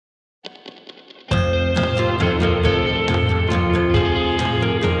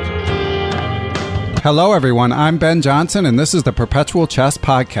Hello, everyone. I'm Ben Johnson, and this is the Perpetual Chess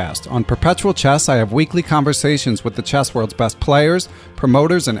Podcast. On Perpetual Chess, I have weekly conversations with the chess world's best players,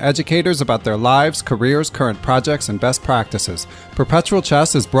 promoters, and educators about their lives, careers, current projects, and best practices. Perpetual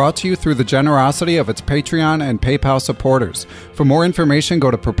Chess is brought to you through the generosity of its Patreon and PayPal supporters. For more information, go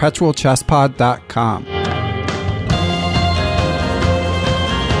to perpetualchesspod.com.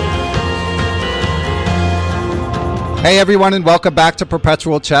 Hey everyone, and welcome back to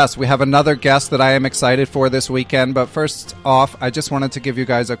Perpetual Chess. We have another guest that I am excited for this weekend, but first off, I just wanted to give you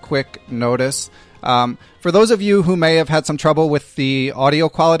guys a quick notice. For those of you who may have had some trouble with the audio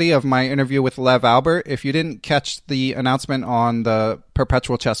quality of my interview with Lev Albert, if you didn't catch the announcement on the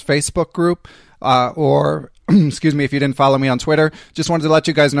Perpetual Chess Facebook group, or excuse me, if you didn't follow me on Twitter, just wanted to let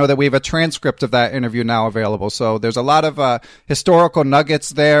you guys know that we have a transcript of that interview now available. So there's a lot of historical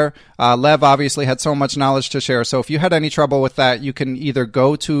nuggets there. Lev obviously had so much knowledge to share. So if you had any trouble with that, you can either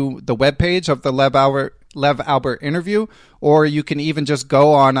go to the webpage of the Lev Albert interview, or you can even just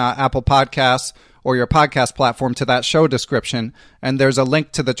go on Apple Podcasts or your podcast platform to that show description, and there's a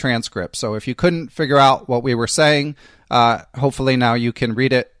link to the transcript. So if you couldn't figure out what we were saying, hopefully now you can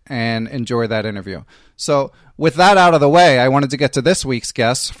read it and enjoy that interview. So with that out of the way, I wanted to get to this week's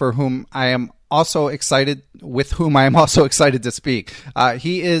guest, with whom I am also excited to speak.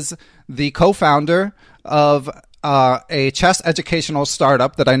 He is the co-founder of a chess educational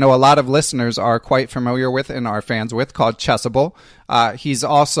startup that I know a lot of listeners are quite familiar with and are fans with, called Chessable. He's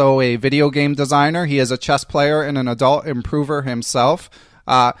also a video game designer. He is a chess player and an adult improver himself.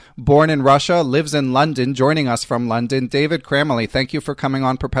 Born in Russia, lives in London. Joining us from London, David Kramaley. Thank you for coming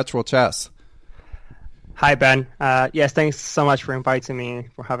on Perpetual Chess. Hi, Ben. Yes, thanks so much for inviting me,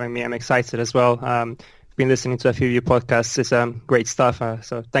 for having me. I'm excited as well. I've been listening to a few of your podcasts. It's great stuff.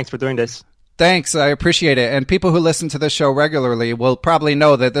 So thanks for doing this. Thanks. I appreciate it. And people who listen to this show regularly will probably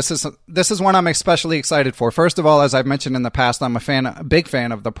know that this is one I'm especially excited for. First of all, as I've mentioned in the past, I'm a big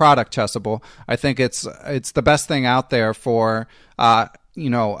fan of the product Chessable. I think it's the best thing out there for,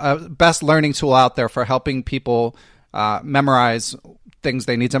 best learning tool out there for helping people memorize things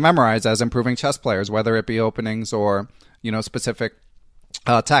they need to memorize as improving chess players, whether it be openings or, specific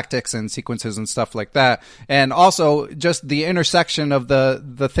tactics and sequences and stuff like that. And also just the intersection of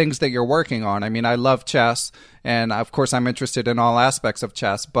the things that you're working on. I mean, I love chess, and of course I'm interested in all aspects of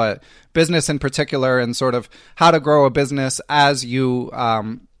chess, but business in particular, and sort of how to grow a business as you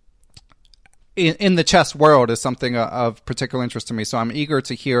in the chess world is something of particular interest to me. So I'm eager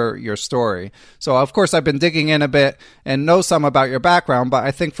to hear your story. So of course I've been digging in a bit and know some about your background, but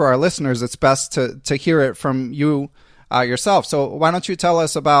I think for our listeners it's best to hear it from you yourself. So why don't you tell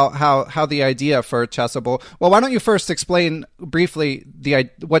us about how the idea for Chessable? Well, why don't you first explain briefly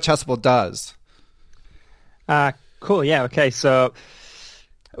what Chessable does? Cool. Yeah. Okay. So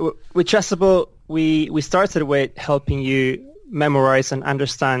with Chessable, we started with helping you memorize and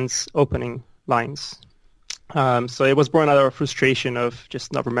understand opening lines. So it was born out of a frustration of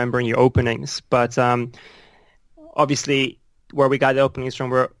just not remembering your openings. But obviously, where we got the openings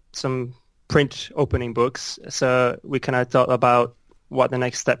from were some print opening books. So we kind of thought about what the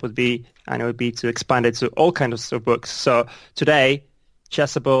next step would be, and it would be to expand it to all kinds of books. So today,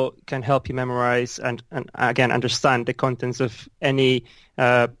 Chessable can help you memorize and again understand the contents of any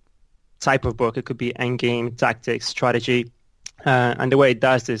type of book. It could be endgame, tactics, strategy, and the way it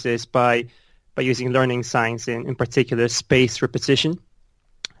does this is by using learning science, in particular spaced repetition,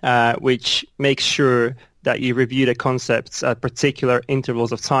 which makes sure that you review the concepts at particular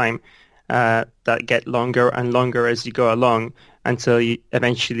intervals of time that get longer and longer as you go along, until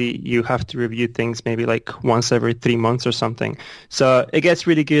eventually you have to review things maybe like once every 3 months or something. So it gets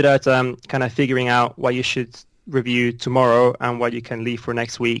really good at kind of figuring out what you should review tomorrow and what you can leave for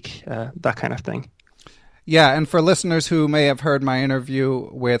next week, that kind of thing. Yeah, and for listeners who may have heard my interview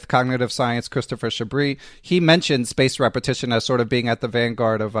with cognitive science Christopher Chabris, he mentioned spaced repetition as sort of being at the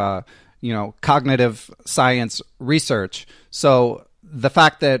vanguard of cognitive science research. So the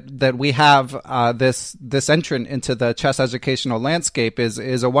fact that we have this entrant into the chess educational landscape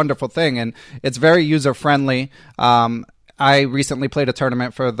is a wonderful thing, and it's very user friendly. I recently played a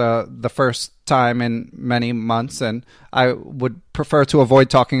tournament for the first time in many months, and I would prefer to avoid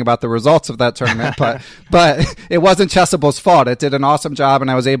talking about the results of that tournament, but it wasn't Chessable's fault. It did an awesome job, and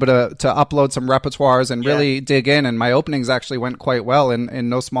I was able to upload some repertoires and really dig in, and my openings actually went quite well in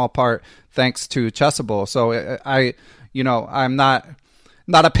no small part thanks to Chessable. So I'm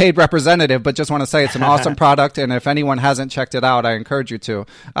not a paid representative, but just want to say it's an awesome product, and if anyone hasn't checked it out, I encourage you to.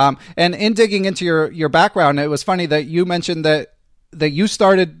 And in digging into your background, it was funny that you mentioned that you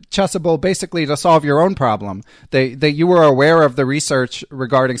started Chessable basically to solve your own problem. You were aware of the research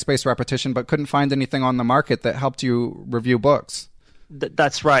regarding spaced repetition, but couldn't find anything on the market that helped you review books.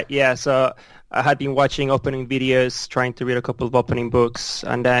 That's right. Yeah. So I had been watching opening videos, trying to read a couple of opening books,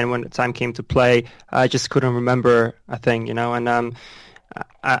 and then when the time came to play, I just couldn't remember a thing, and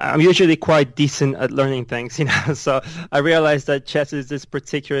I'm usually quite decent at learning things, so I realized that chess is this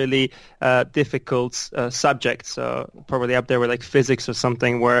particularly difficult subject, so probably up there with like physics or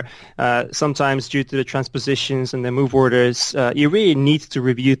something, where sometimes due to the transpositions and the move orders, you really need to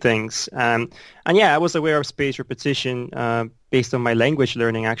review things. And yeah, I was aware of spaced repetition based on my language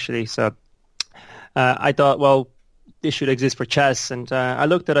learning, actually. So I thought, well, this should exist for chess. And I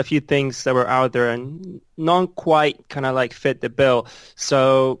looked at a few things that were out there, and none quite kind of like fit the bill.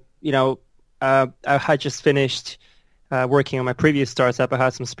 So, I had just finished working on my previous startup. I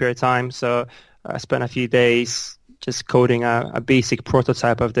had some spare time. So I spent a few days just coding a basic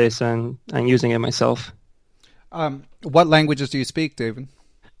prototype of this and using it myself. What languages do you speak, David?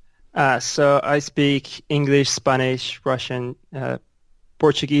 So I speak English, Spanish, Russian,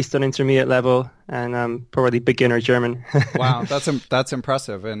 Portuguese at intermediate level, and probably beginner German. Wow, that's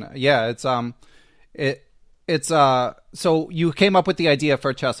impressive. And yeah, so you came up with the idea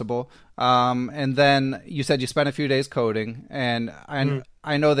for Chessable, and then you said you spent a few days coding, and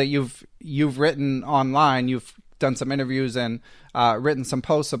I know that you've written online, you've done some interviews and written some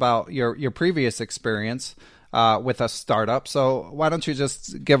posts about your previous experience with a startup. So why don't you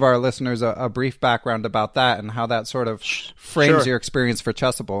just give our listeners a brief background about that and how that sort of frames your experience for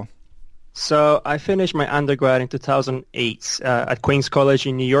Chessable? So I finished my undergrad in 2008 at Queens College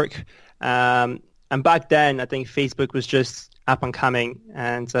in New York. And back then, I think Facebook was just up and coming,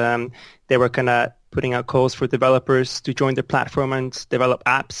 and they were kind of putting out calls for developers to join the platform and develop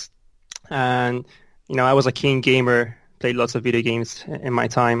apps. And, I was a keen gamer, played lots of video games in my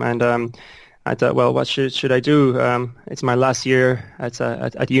time, and I thought, well, what should I do? It's my last year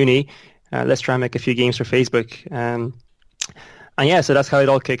at uni. Let's try and make a few games for Facebook. And yeah, so that's how it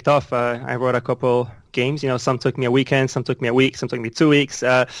all kicked off. I wrote a couple games. Some took me a weekend, some took me a week, some took me 2 weeks.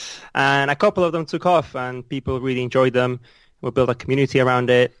 And a couple of them took off, and people really enjoyed them. We built a community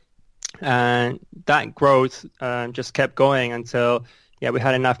around it. And that growth just kept going until, we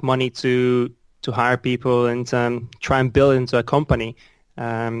had enough money to hire people and try and build into a company.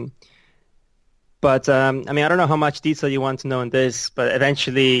 But I don't know how much detail you want to know on this, but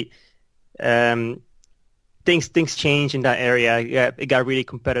eventually things changed in that area. Yeah, it got really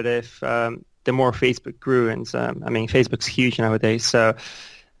competitive the more Facebook grew, and Facebook's huge nowadays. So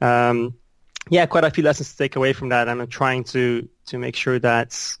quite a few lessons to take away from that. I'm trying to make sure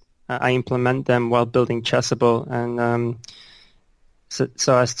that I implement them while building Chessable, and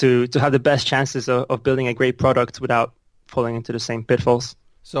so as to have the best chances of building a great product without falling into the same pitfalls.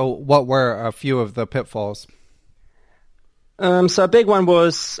 So what were a few of the pitfalls? So a big one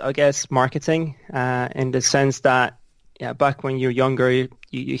was, I guess, marketing, in the sense that, back when you're younger,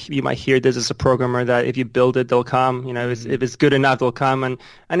 you might hear this as a programmer that if you build it, they'll come. If it's good enough, they'll come.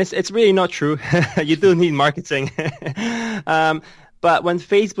 And it's really not true. You do need marketing. But when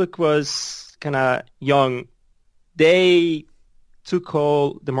Facebook was kind of young, they took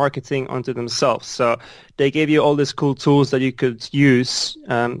all the marketing onto themselves. So they gave you all these cool tools that you could use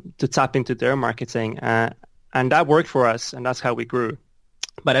to tap into their marketing. And that worked for us, and that's how we grew.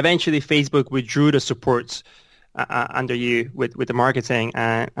 But eventually Facebook withdrew the support under you with the marketing,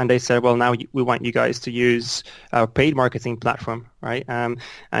 and they said, well, now we want you guys to use our paid marketing platform, right?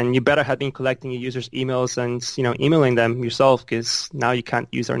 And you better have been collecting your users' emails and emailing them yourself, because now you can't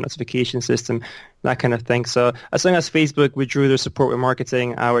use our notification system, that kind of thing. So as long as Facebook withdrew their support with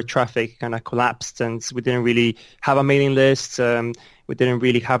marketing, our traffic kind of collapsed, and we didn't really have a mailing list. We didn't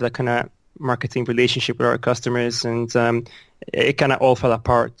really have that kind of marketing relationship with our customers, and it kind of all fell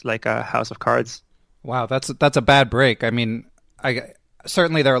apart like a house of cards. Wow, that's a bad break.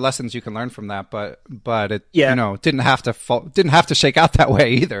 Certainly there are lessons you can learn from that, but it didn't have to shake out that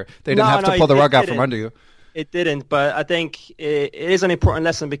way either. They didn't have to pull the rug out from under you. It didn't, but I think it is an important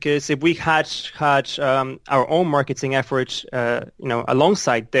lesson, because if we had our own marketing effort,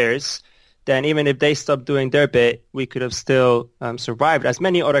 alongside theirs, then even if they stopped doing their bit, we could have still survived, as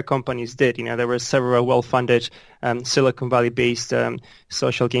many other companies did. There were several well-funded Silicon Valley-based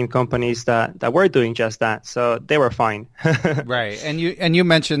social game companies that were doing just that, so they were fine. Right, and you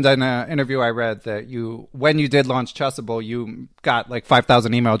mentioned in an interview I read that when you did launch Chessable, you got like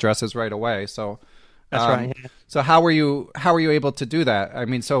 5,000 email addresses right away. So that's right. Yeah. So how were you able to do that?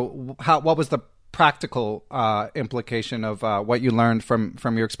 What was the practical implication of what you learned from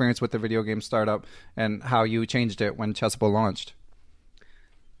your experience with the video game startup, and how you changed it when Chessable launched?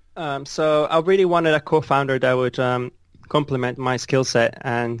 So I really wanted a co-founder that would complement my skill set,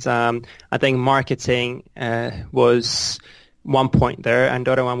 and I think marketing was one point there, and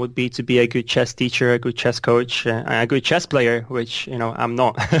the other one would be to be a good chess teacher, a good chess coach, a good chess player, which I'm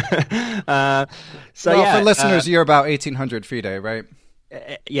not. For listeners, you're about 1,800 FIDE, right?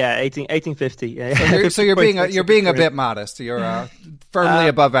 Yeah, 1850. Yeah. So you're being a bit modest. You're firmly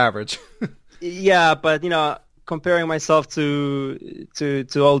above average. Yeah, but comparing myself to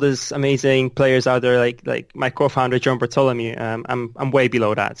all these amazing players out there, like my co-founder John Bartholomew, I'm way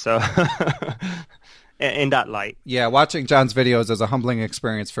below that. So in that light, yeah, watching John's videos is a humbling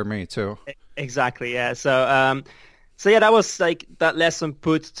experience for me too. Exactly, yeah. So yeah, that was like that lesson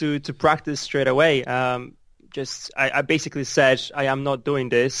put to practice straight away. I basically said I am not doing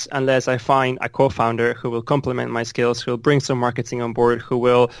this unless I find a co-founder who will complement my skills, who will bring some marketing on board, who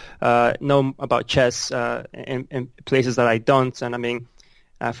will know about chess in places that I don't. And I mean,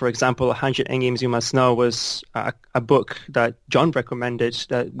 for example, 100 Endgames You Must Know was a book that John recommended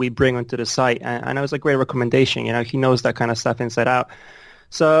that we bring onto the site, and it was a great recommendation. He knows that kind of stuff inside out.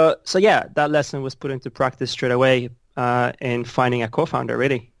 So yeah, that lesson was put into practice straight away in finding a co-founder,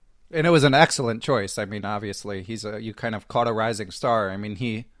 really. And it was an excellent choice. I mean, obviously, you kind of caught a rising star. I mean,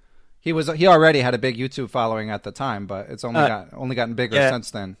 he already had a big YouTube following at the time, but it's only gotten bigger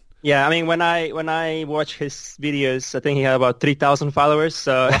since then. Yeah, I mean, when I watch his videos, I think he had about 3,000 followers.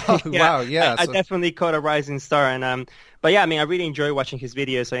 So wow, yeah, I definitely caught a rising star. And but yeah, I mean, I really enjoy watching his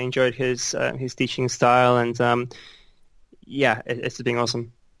videos. I enjoyed his teaching style, and yeah, it's been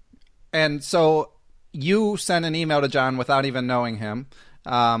awesome. And so you sent an email to John without even knowing him.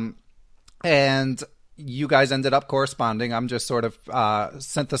 And you guys ended up corresponding. I'm just sort of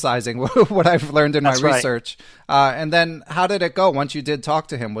synthesizing what I've learned in my research. And then how did it go once you did talk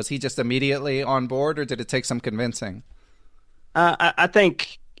to him? Was he just immediately on board, or did it take some convincing? I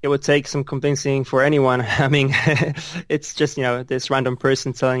think it would take some convincing for anyone. I mean, it's just, this random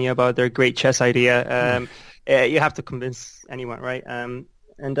person telling you about their great chess idea. You have to convince anyone, right?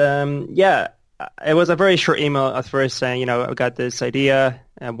 Yeah. It was a very short email at first saying, I got this idea,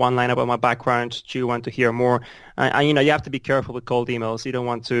 one line about my background. Do you want to hear more? And you have to be careful with cold emails. You don't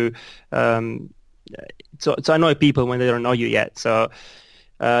want to annoy people when they don't know you yet. So,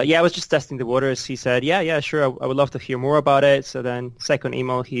 I was just testing the waters. He said, yeah, sure. I would love to hear more about it. So then second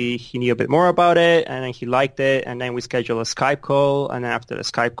email, he knew a bit more about it, and then he liked it. And then we scheduled a Skype call. And then after the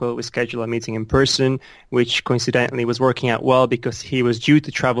Skype call, we scheduled a meeting in person, which coincidentally was working out well because he was due to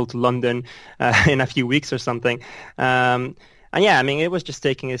travel to London in a few weeks or something. And yeah, I mean, it was just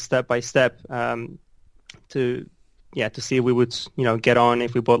taking it step by step to see if we would, get on,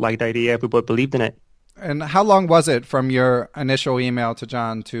 if we both liked the idea, if we both believed in it. And how long was it from your initial email to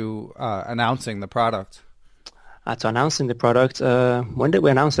John to announcing the product? To announcing the product, when did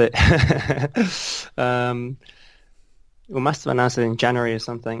we announce it? We must have announced it in January or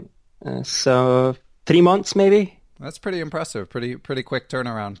something. So 3 months maybe. That's pretty impressive. Pretty quick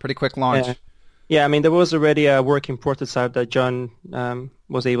turnaround. Pretty quick launch. Yeah, I mean, there was already a working prototype that John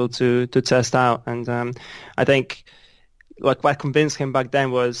was able to test out. And I think what convinced him back then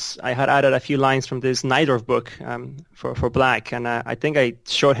was I had added a few lines from this Najdorf book for black, and I think I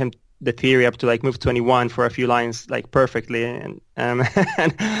showed him the theory up to like move 21 for a few lines like perfectly, and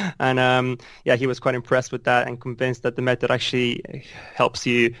he was quite impressed with that and convinced that the method actually helps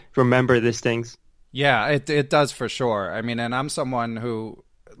you remember these things. Yeah, it does for sure. I mean, and I'm someone who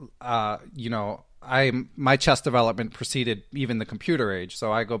my chess development preceded even the computer age,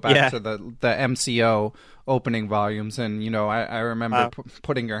 so I go back to the MCO opening volumes, and I remember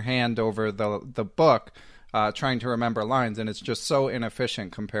putting your hand over the book, trying to remember lines, and it's just so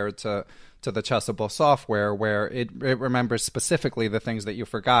inefficient compared to the Chessable software, where it remembers specifically the things that you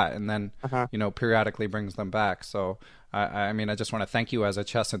forgot, and then periodically brings them back. So I mean, I just want to thank you as a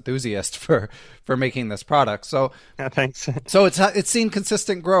chess enthusiast for making this product. So thanks. So it's seen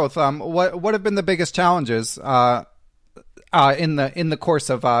consistent growth. What have been the biggest challenges in the course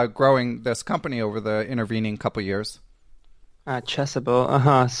of growing this company over the intervening couple years?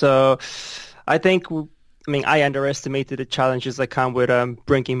 Chessable. So I think, I underestimated the challenges that come with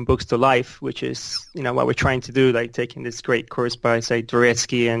bringing books to life, which is, what we're trying to do, like taking this great course by, say,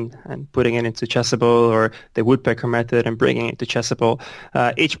 Dvoretsky and putting it into Chessable, or the Woodpecker method and bringing it to Chessable.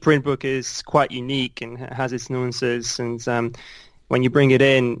 Each print book is quite unique and has its nuances. And when you bring it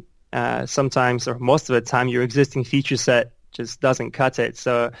in, sometimes or most of the time, your existing feature set just doesn't cut it.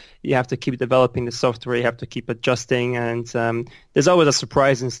 So you have to keep developing the software. You have to keep adjusting. And there's always a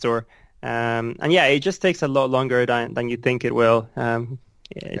surprise in store. And it just takes a lot longer than you think it will.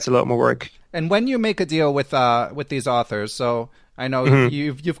 It's a lot more work. And when you make a deal with these authors, so I know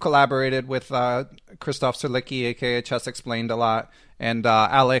you've collaborated with Christof Sielecki, aka Chess Explained, a lot, and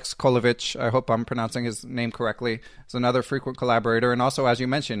Alex Kolovich, I hope I'm pronouncing his name correctly, is another frequent collaborator. And also, as you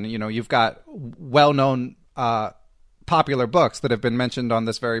mentioned, you've got well-known popular books that have been mentioned on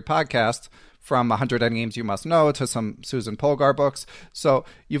this very podcast, from 100 Endgames You Must Know to some Susan Polgar books. So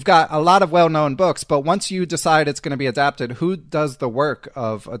you've got a lot of well-known books, but once you decide it's going to be adapted, who does the work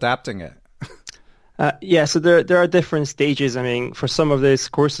of adapting it? So there are different stages. I mean, for some of these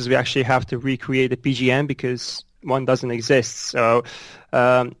courses, we actually have to recreate the PGM because one doesn't exist. So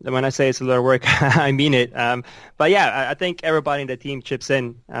when I say it's a lot of work, I mean it. But yeah, I think everybody in the team chips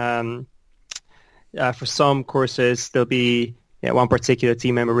in. For some courses, there'll be one particular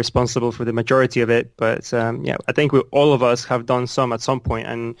team member responsible for the majority of it. But I think all of us have done some at some point,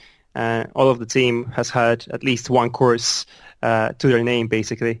 and all of the team has had at least one course to their name,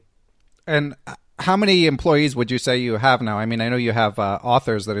 basically. And how many employees would you say you have now? I mean, I know you have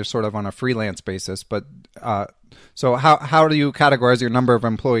authors that are sort of on a freelance basis, but so how do you categorize your number of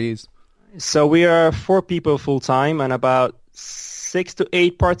employees? So we are 4 people full-time and about 6 to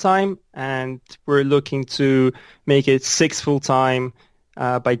 8 part-time, and we're looking to make it 6 full-time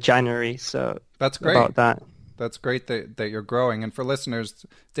by January. So that's great. About that. That's great that you're growing. And for listeners,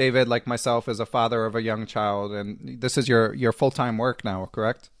 David, like myself, is a father of a young child, and this is your full-time work now,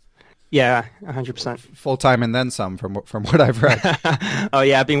 correct? Yeah, 100%. Full-time and then some, from what I've read. Oh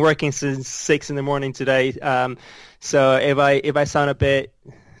yeah, I've been working since 6 in the morning today. So if I sound a bit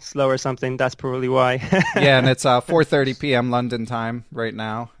slow or something, that's probably why. Yeah, and it's 4:30 p.m. London time right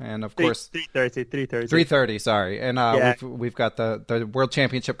now, and of course 3:30. Sorry, and we've got the World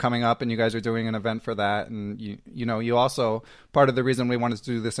Championship coming up, and you guys are doing an event for that, and you also, part of the reason we wanted to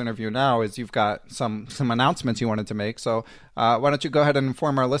do this interview now is you've got some announcements you wanted to make. So why don't you go ahead and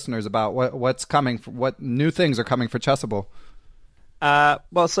inform our listeners about what's coming, what new things are coming for Chessable?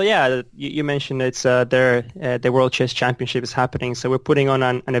 You mentioned it's the World Chess Championship is happening. So we're putting on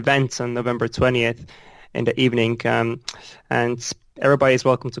an event on November 20th in the evening, and everybody is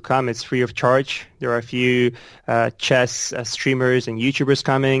welcome to come. It's free of charge. There are a few chess streamers and YouTubers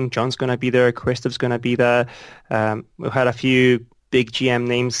coming. John's going to be there. Christof's going to be there. We've had a few big GM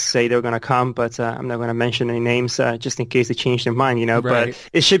names say they're going to come, but I'm not going to mention any names just in case they change their mind, Right. But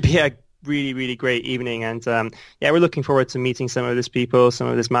it should be a really, really great evening. And we're looking forward to meeting some of these people, some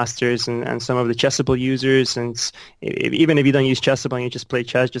of these masters, and some of the Chessable users. And even if you don't use Chessable and you just play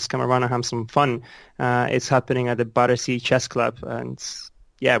chess, just come around and have some fun. It's happening at the Battersea Chess Club. And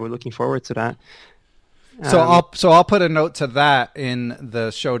we're looking forward to that. So I'll put a note to that in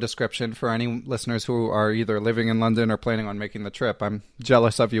the show description for any listeners who are either living in London or planning on making the trip. I'm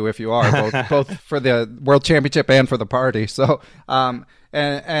jealous of you if you are, both for the World Championship and for the party. So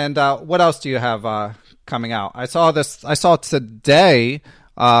and what else do you have coming out? I saw today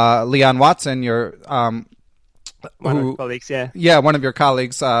Leon Watson, your one of your colleagues, one of your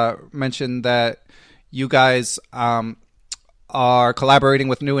colleagues mentioned that you guys are collaborating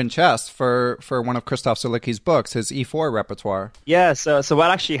with New in Chess for one of Christof Sielecki's books, his E4 repertoire. Yeah, so what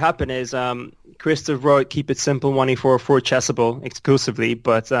actually happened is Christof wrote Keep It Simple 1E4 for Chessable exclusively,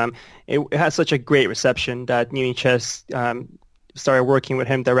 but it had such a great reception that New in Chess started working with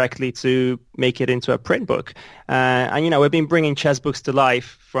him directly to make it into a print book. We've been bringing chess books to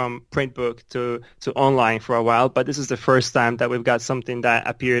life from print book to online for a while, but this is the first time that we've got something that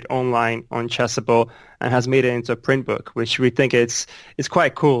appeared online on Chessable and has made it into a print book, which we think it's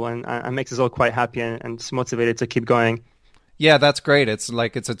quite cool and makes us all quite happy and motivated to keep going. Yeah, that's great. It's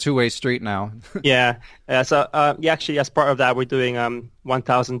like it's a two-way street now. Actually, as part of that, we're doing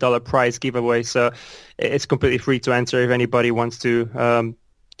 $1,000 prize giveaway. So it's completely free to enter if anybody wants to.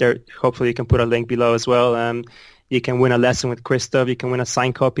 Hopefully, you can put a link below as well. You can win a lesson with Christof. You can win a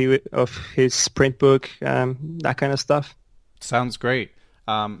signed copy of his print book, that kind of stuff. Sounds great.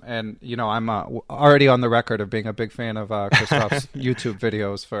 I'm already on the record of being a big fan of Christof's YouTube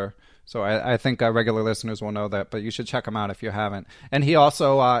videos So I think regular listeners will know that, but you should check him out if you haven't. And he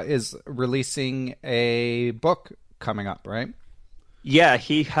also is releasing a book coming up, right? Yeah,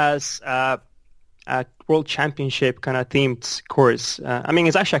 he has a World Championship kind of themed course.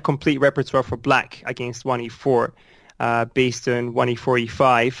 It's actually a complete repertoire for black against 1E4, based on 1E4,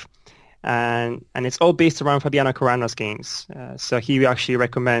 E5. And it's all based around Fabiano Caruana's games. So he actually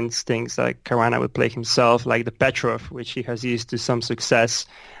recommends things like Caruana would play himself, like the Petrov, which he has used to some success.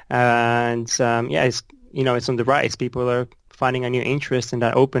 And it's on the rise. People are finding a new interest in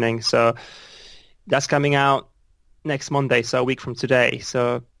that opening. So that's coming out next Monday, so a week from today.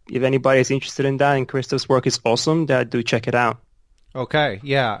 So if anybody is interested in that, and Christof's work is awesome, do check it out. Okay,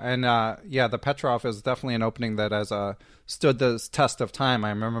 yeah, and yeah, the Petrov is definitely an opening that has stood the test of time. I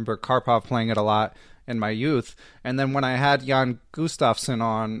remember Karpov playing it a lot in my youth, and then when I had Jan Gustafsson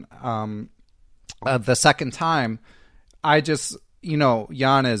on the second time, I just,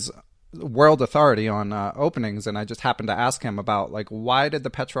 Jan is world authority on openings, and I just happened to ask him about like why did the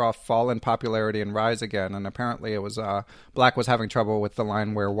Petrov fall in popularity and rise again? And apparently it was Black was having trouble with the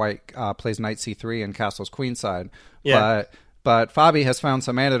line where White plays knight c3 and castles queenside, Yeah. but Fabi has found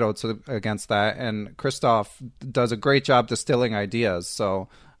some antidotes against that, and Christof does a great job distilling ideas. So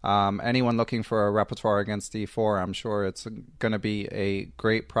anyone looking for a repertoire against D4, I'm sure it's going to be a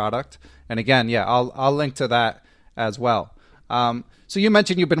great product. And again, yeah, I'll link to that as well. So you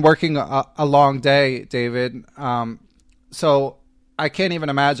mentioned you've been working a long day, David. So I can't even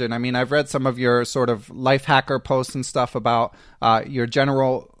imagine. I mean, I've read some of your sort of life hacker posts and stuff about your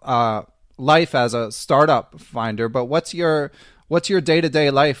general life as a startup finder, but what's your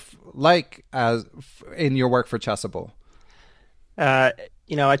day-to-day life like as in your work for Chessable?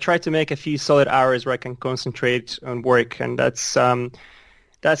 I try to make a few solid hours where I can concentrate on work, and that's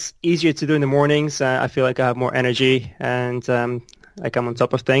easier to do in the mornings. I feel like I have more energy and like I'm on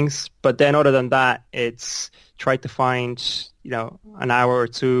top of things. But then other than that, it's try to find, an hour or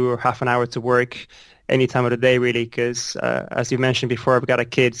two or half an hour to work any time of the day, really, because as you mentioned before, I've got a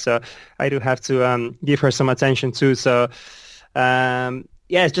kid, so I do have to give her some attention too. So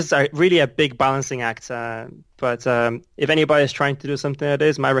it's just really a big balancing act. But if anybody is trying to do something like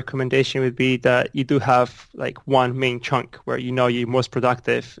this, my recommendation would be that you do have like one main chunk where you're most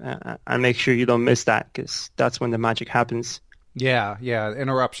productive, and make sure you don't miss that, because that's when the magic happens. Yeah.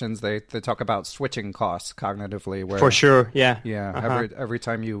 Interruptions. They talk about switching costs cognitively. Where, for sure. Yeah. Every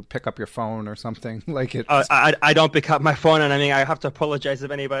time you pick up your phone or something like it. I don't pick up my phone, and I mean I have to apologize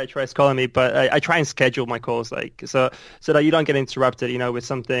if anybody tries calling me, but I try and schedule my calls so that you don't get interrupted. With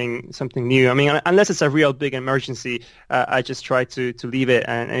something new. I mean, unless it's a real big emergency, I just try to leave it.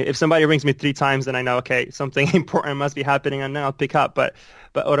 And if somebody rings me 3 times, then I know something important must be happening, and then I'll pick up. But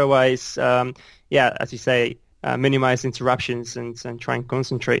otherwise, as you say. Minimize interruptions and try and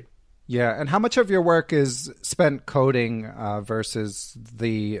concentrate. Yeah, and how much of your work is spent coding versus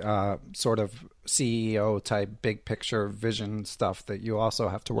the sort of CEO type big picture vision stuff that you also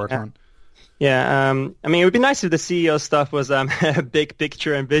have to work on? Yeah, I mean, it would be nice if the CEO stuff was big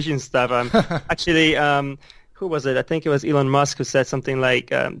picture and vision stuff. Actually, who was it? I think it was Elon Musk who said something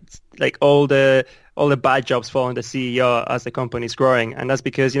like all the bad jobs fall on the CEO as the company is growing, and that's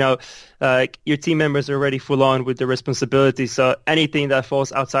because your team members are already full on with the responsibility. So anything that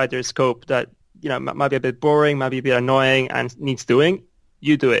falls outside their scope that might be a bit boring, might be a bit annoying, and needs doing,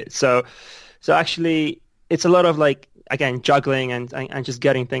 you do it. So actually, it's a lot of again juggling and just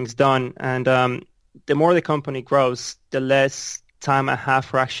getting things done. And the more the company grows, the less time I have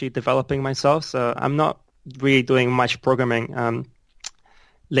for actually developing myself. So I'm not really doing much programming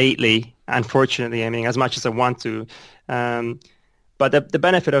lately, unfortunately. I mean, as much as I want to. But the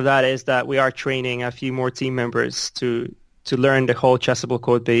benefit of that is that we are training a few more team members to learn the whole Chessable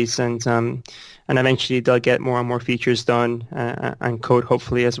code base, and eventually they'll get more and more features done and code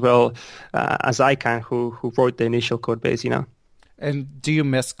hopefully as well as I can, who wrote the initial code base, And do you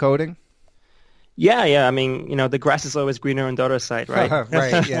miss coding? Yeah. I mean, the grass is always greener on the other side, right?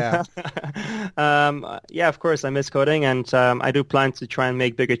 Right, yeah. Yeah, of course, I miss coding, and I do plan to try and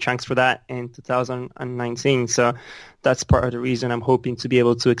make bigger chunks for that in 2019. So that's part of the reason I'm hoping to be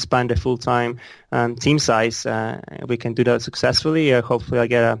able to expand the full-time team size. We can do that successfully. Hopefully, I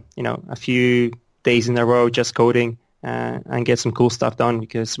get a few days in a row just coding and get some cool stuff done,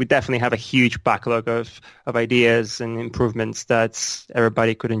 because we definitely have a huge backlog of ideas and improvements that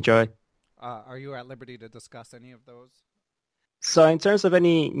everybody could enjoy. Are you at liberty to discuss any of those? So in terms of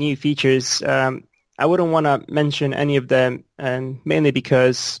any new features, I wouldn't want to mention any of them, mainly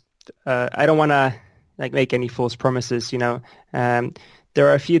because I don't want to make any false promises. There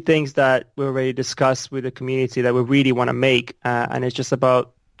are a few things that we already discussed with the community that we really want to make, and it's just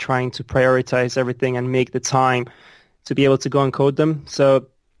about trying to prioritize everything and make the time to be able to go and code them. So,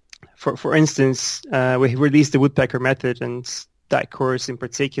 for instance, we released the woodpecker method, and that course in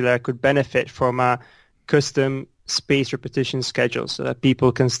particular could benefit from a custom space repetition schedule, so that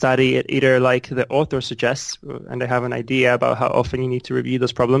people can study it either like the author suggests and they have an idea about how often you need to review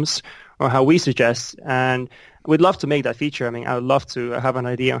those problems, or how we suggest. And we'd love to make that feature. I mean, I would love to have an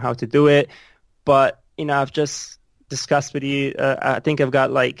idea on how to do it, but I've just discussed with you, I think I've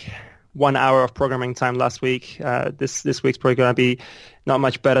got 1 hour of programming time last week. This week's probably going to be not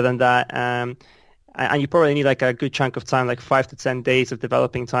much better than that. And you probably need a good chunk of time, 5 to 10 days of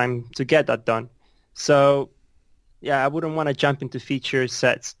developing time to get that done. So I wouldn't want to jump into feature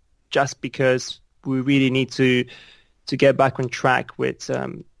sets just because we really need to get back on track with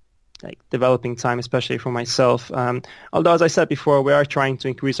like developing time, especially for myself. Although, as I said before, we are trying to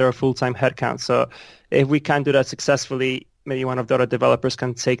increase our full-time headcount. So if we can do that successfully, maybe one of the other developers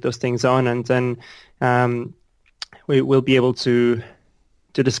can take those things on, and then we will be able to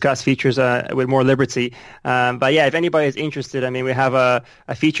discuss features with more liberty. But yeah, if anybody is interested, I mean, we have a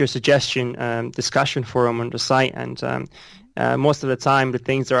feature suggestion discussion forum on the site, and most of the time the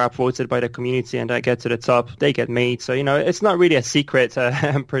things that are upvoted by the community and that get to the top, they get made. So, it's not really a secret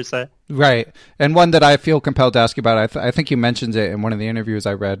per se. Right. And one that I feel compelled to ask you about, I think you mentioned it in one of the interviews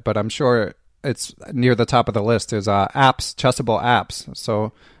I read, but I'm sure it's near the top of the list, is apps, Chessable apps.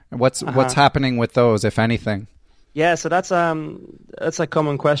 So what's happening with those, if anything? Yeah, so that's a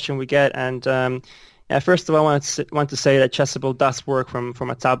common question we get, and first of all, I want to say that Chessable does work from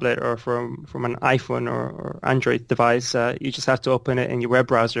a tablet or from an iPhone or Android device. You just have to open it in your web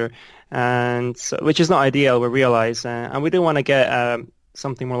browser, and which is not ideal, we realize, and we do want to get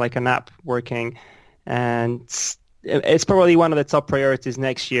something more like an app working, and it's probably one of the top priorities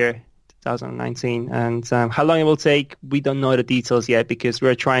next year, 2019. And how long it will take, we don't know the details yet, because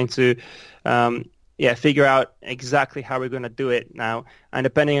we're trying to figure out exactly how we're going to do it now. And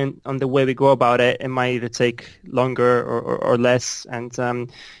depending on the way we go about it, it might either take longer or less. And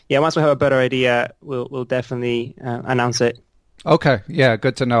once we have a better idea, we'll definitely announce it. Okay. Yeah,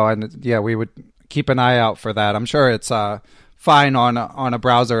 good to know. And yeah, we would keep an eye out for that. I'm sure it's fine on a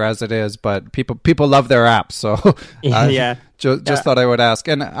browser as it is, but people love their apps. So just thought I would ask.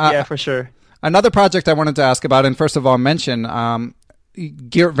 And for sure. Another project I wanted to ask about, and first of all mention,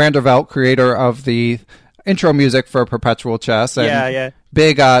 Geert van der Veld, creator of the intro music for Perpetual Chess, and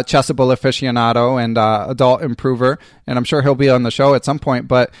big Chessable aficionado and adult improver, and I'm sure he'll be on the show at some point.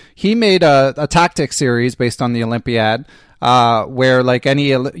 But he made a tactics series based on the Olympiad, where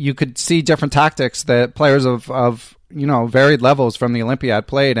you could see different tactics that players of varied levels from the Olympiad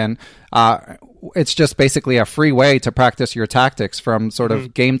played, and it's just basically a free way to practice your tactics from sort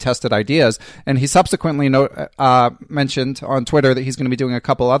of game-tested ideas. And he subsequently mentioned on Twitter that he's going to be doing a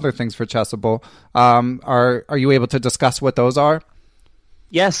couple other things for Chessable. Are you able to discuss what those are?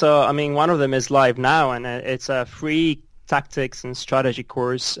 Yeah, so I mean, one of them is live now, and it's a free tactics and strategy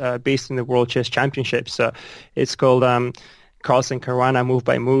course based in the World Chess Championships. So it's called Carlsen Caruana Move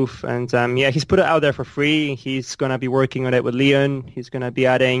by Move, and he's put it out there for free. He's going to be working on it with Leon. He's going to be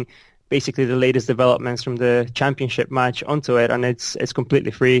adding basically the latest developments from the championship match onto it, and it's completely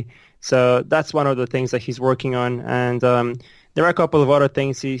free. So that's one of the things that he's working on, and there are a couple of other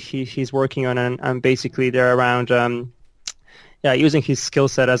things he's working on, and basically they're around using his skill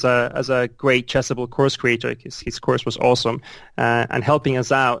set as a great Chessable course creator. His course was awesome, and helping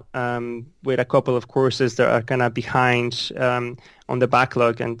us out with a couple of courses that are kind of behind on the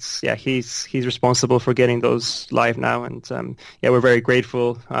backlog. And he's responsible for getting those live now. And we're very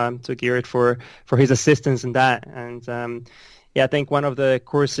grateful to Geert for his assistance in that. And I think one of the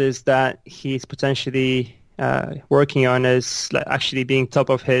courses that he's potentially working on is actually being top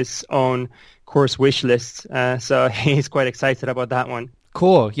of his own course wish list, so he's quite excited about that one.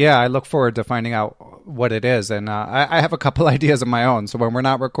 Cool. Yeah, I look forward to finding out what it is, and I have a couple ideas of my own, so when we're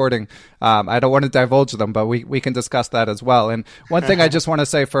not recording, I don't want to divulge them, but we can discuss that as well. And one thing I just want to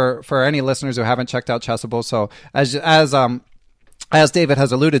say for any listeners who haven't checked out Chessable, so as David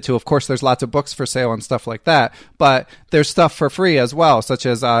has alluded to, of course, there's lots of books for sale and stuff like that, but there's stuff for free as well, such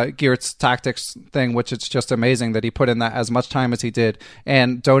as Geert's tactics thing, which it's just amazing that he put in that as much time as he did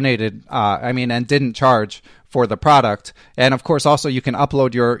and donated, and didn't charge for the product. And of course, also you can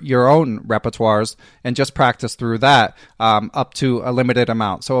upload your own repertoires and just practice through that up to a limited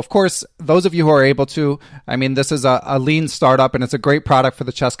amount. So of course, those of you who are able to, this is a lean startup and it's a great product for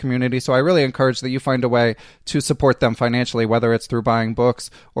the chess community. So I really encourage that you find a way to support them financially, whether it's through buying books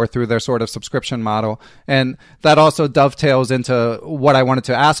or through their sort of subscription model. And that also dovetails into what I wanted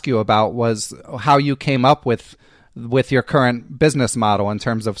to ask you about, was how you came up with your current business model in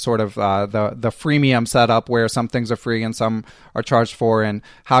terms of sort of the freemium setup, where some things are free and some are charged for, and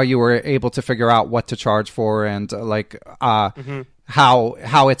how you were able to figure out what to charge for, and how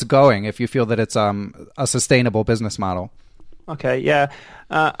it's going, if you feel that it's a sustainable business model. Okay, yeah.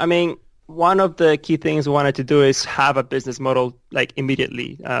 One of the key things we wanted to do is have a business model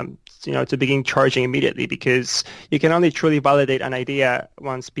immediately, to begin charging immediately, because you can only truly validate an idea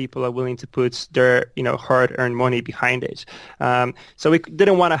once people are willing to put their hard-earned money behind it. So we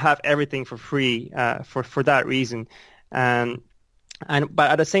didn't want to have everything for free for that reason.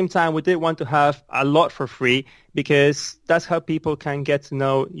 But at the same time, we did want to have a lot for free because that's how people can get to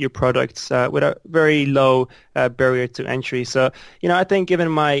know your products with a very low barrier to entry. So, I think given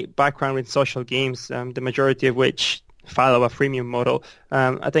my background with social games, the majority of which follow a freemium model,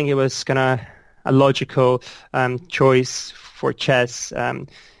 I think it was kind of a logical choice for chess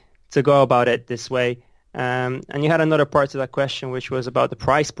to go about it this way. And you had another part to that question, which was about the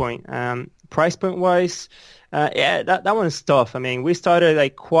price point. Price point wise, that one's tough. I mean, we started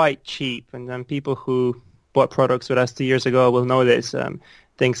like quite cheap, and then people who bought products with us 2 years ago will know this.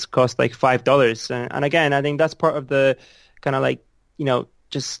 Things cost like $5. And again, I think that's part of the kind of like,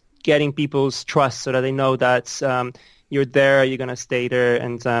 just getting people's trust so that they know that you're there, you're going to stay there,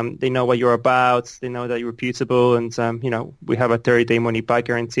 and they know what you're about, they know that you're reputable, and, we have a 30-day money-back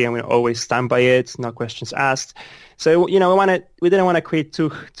guarantee, and we always stand by it, no questions asked. So, we didn't want to create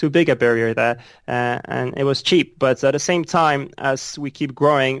too big a barrier there, and it was cheap. But at the same time, as we keep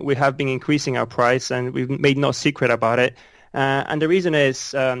growing, we have been increasing our price, and we've made no secret about it. And the reason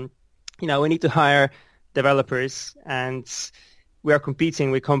is, we need to hire developers, and we are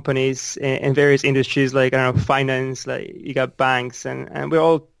competing with companies in various industries like, finance, like you got banks, and we're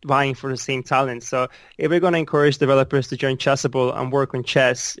all vying for the same talent. So if we're going to encourage developers to join Chessable and work on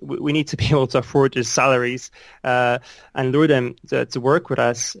chess, we need to be able to afford their salaries and lure them to work with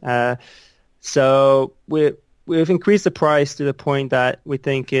us. So we've increased the price to the point that we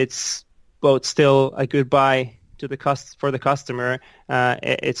think it's both still a good buy for the customer.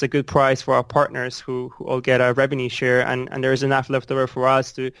 It's a good price for our partners who all get a revenue share, and there's enough left over for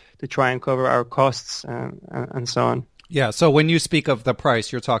us to try and cover our costs and so on. Yeah, so when you speak of the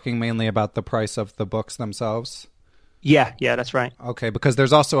price, you're talking mainly about the price of the books themselves? Yeah, that's right. Okay, because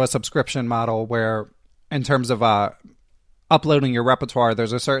there's also a subscription model where in terms of uploading your repertoire,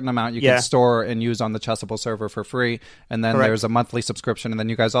 there's a certain amount you can store and use on the Chessable server for free, and then there's a monthly subscription, and then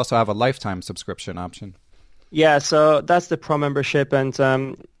you guys also have a lifetime subscription option. Yeah, so that's the Pro membership, and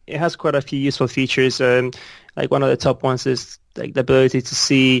it has quite a few useful features. Like one of the top ones is like the ability to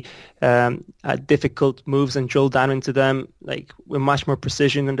see difficult moves and drill down into them, like with much more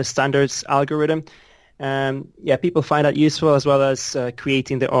precision than the standards algorithm. People find that useful, as well as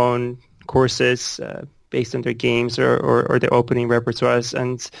creating their own courses based on their games or their opening repertoires.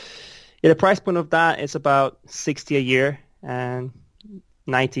 And the price point of that is about $60 a year and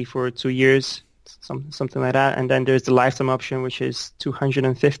 $90 for 2 years. Something like that, and then there's the lifetime option, which is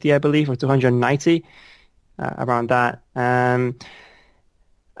 $250, I believe, or $290, around that. And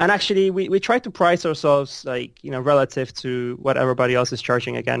actually, we try to price ourselves relative to what everybody else is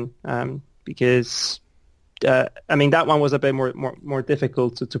charging again, because that one was a bit more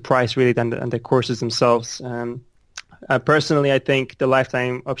difficult to price really than the courses themselves. Personally, I think the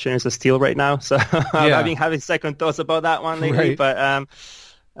lifetime option is a steal right now. So I've been having second thoughts about that one lately, but.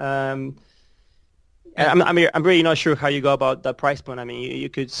 I'm really not sure how you go about that price point. I mean, you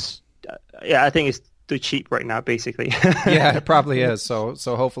could, I think it's too cheap right now, basically. Yeah, it probably is. So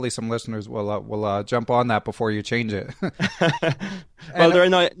hopefully some listeners will jump on that before you change it. Well, there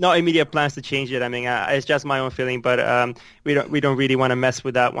are no immediate plans to change it. I mean, it's just my own feeling, but we don't really want to mess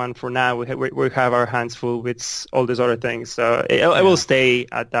with that one for now. We have our hands full with all these other things, so it will stay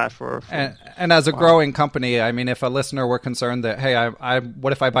at that for and as a growing company, I mean, if a listener were concerned that, hey, I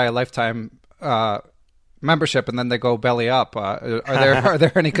what if I buy a lifetime membership and then they go belly up, are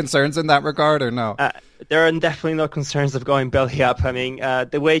there any concerns in that regard, or no? There are definitely no concerns of going belly up. I mean,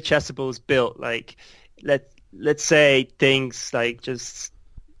 the way Chessable is built, like let's say things like just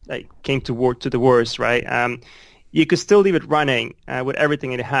like came to the worst, right? You could still leave it running with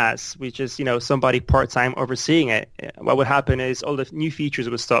everything it has, which is somebody part-time overseeing it. What would happen is all the new features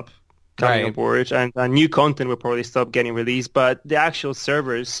would stop coming on board, and new content will probably stop getting released, but the actual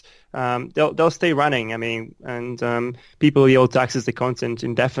servers, they'll stay running. I mean, and people will be able to access the content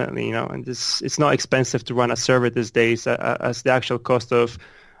indefinitely, and it's not expensive to run a server these days as the actual cost of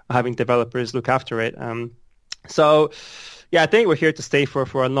having developers look after it. So I think we're here to stay for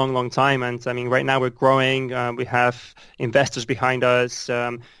a long, long time. And I mean, right now we're growing. We have investors behind us.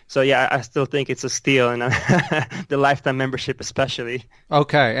 I still think it's a steal, and the lifetime membership especially.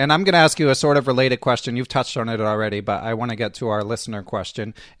 Okay, and I'm going to ask you a sort of related question. You've touched on it already, but I want to get to our listener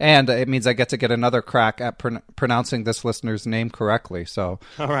question, and it means I get to get another crack at pronouncing this listener's name correctly. So,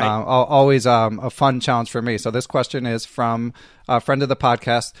 all right. Always a fun challenge for me. So this question is from a friend of the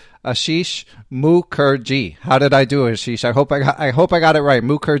podcast, Ashish Mukherjee. How did I do, Ashish? I hope I got it right.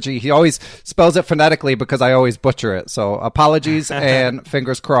 Mukherjee. He always spells it phonetically because I always butcher it. So apologies and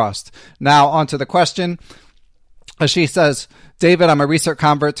fingers crossed. Now on to the question. She says, David, I'm a recent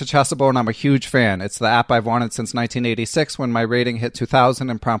convert to Chessable and I'm a huge fan. It's the app I've wanted since 1986 when my rating hit 2000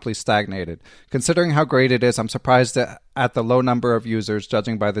 and promptly stagnated. Considering how great it is, I'm surprised at the low number of users,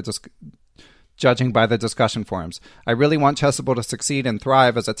 judging by the discussion forums. I really want Chessable to succeed and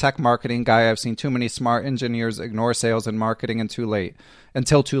thrive. As a tech marketing guy, I've seen too many smart engineers ignore sales and marketing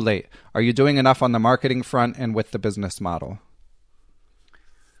until too late. Are you doing enough on the marketing front and with the business model?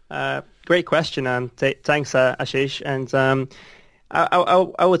 Great question. Thanks, Ashish. And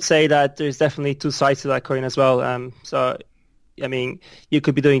I would say that there's definitely two sides to that coin as well. So, I mean, you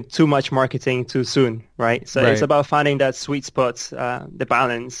could be doing too much marketing too soon, right? So It's about finding that sweet spot, the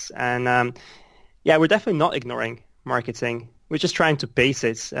balance. And yeah, we're definitely not ignoring marketing. We're just trying to pace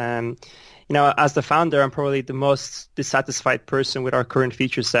it. As the founder, I'm probably the most dissatisfied person with our current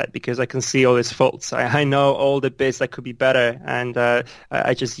feature set because I can see all its faults. I know all the bits that could be better, and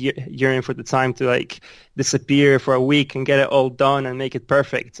I just yearn for the time to disappear for a week and get it all done and make it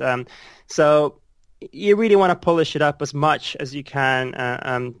perfect. So you really want to polish it up as much as you can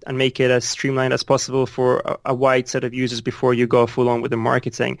and make it as streamlined as possible for a wide set of users before you go full on with the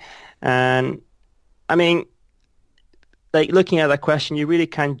marketing. And I mean, looking at that question, you really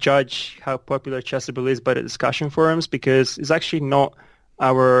can't judge how popular Chessable is by the discussion forums because it's actually not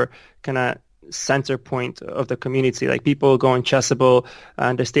our kind of center point of the community. People go on Chessable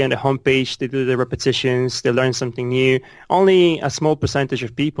and they stay on the homepage, they do the repetitions, they learn something new. Only a small percentage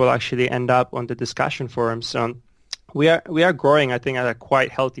of people actually end up on the discussion forums. So we are growing, I think, at a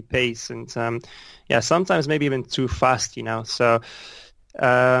quite healthy pace, and sometimes maybe even too fast, So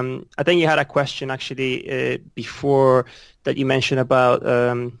I think you had a question actually before that you mentioned about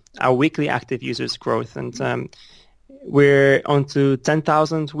our weekly active users growth, and we're on to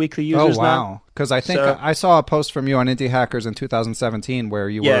 10,000 weekly users now. Oh, wow. Because I think I saw a post from you on Indie Hackers in 2017 where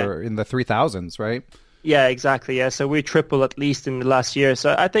you were in the 3,000s, right? Yeah, exactly. Yeah, so we tripled at least in the last year.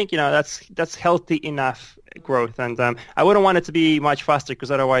 So I think that's healthy enough growth, and I wouldn't want it to be much faster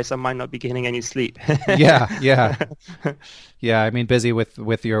because otherwise I might not be getting any sleep. Yeah. I mean, busy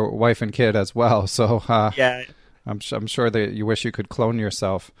with your wife and kid as well. So yeah, I'm sure that you wish you could clone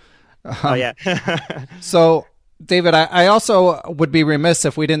yourself. Oh yeah. So David, I also would be remiss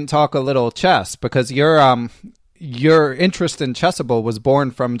if we didn't talk a little chess, because your interest in Chessable was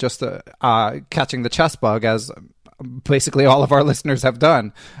born from just catching the chess bug, as basically all of our listeners have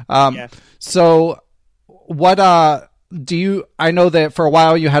done. So what I know that for a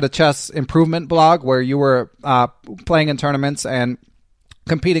while you had a chess improvement blog where you were playing in tournaments and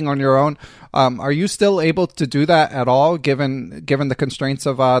competing on your own. Are you still able to do that at all, given the constraints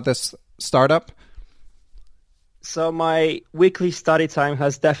of this startup? So my weekly study time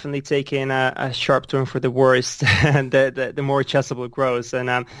has definitely taken a sharp turn for the worst, and the more Chessable grows.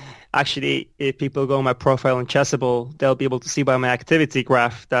 And actually, if people go on my profile on Chessable, they'll be able to see by my activity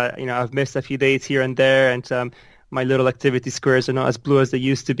graph that I've missed a few days here and there, and my little activity squares are not as blue as they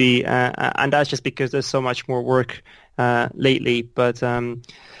used to be, and that's just because there's so much more work lately. But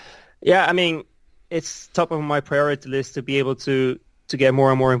I mean, it's top of my priority list to be able to get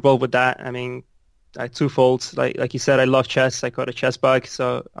more and more involved with that. I mean, twofold. Like you said, I love chess. I got a chess bug,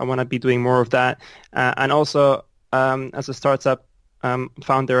 so I want to be doing more of that. And also, as a startup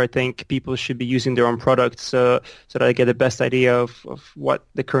founder, I think people should be using their own product so that I get the best idea of what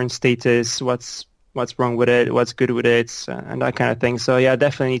the current state is, what's wrong with it, what's good with it, and that kind of thing. So yeah,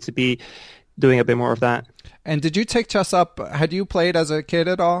 definitely need to be doing a bit more of that. And did you take chess up? Had you played as a kid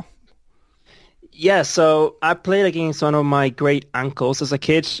at all? Yeah, so I played against one of my great uncles as a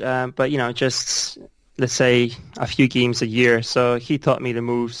kid, but just let's say a few games a year. So he taught me the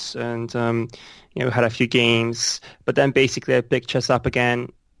moves, and had a few games. But then basically I picked chess up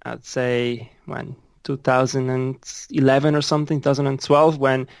again. I'd say when 2011 or something, 2012,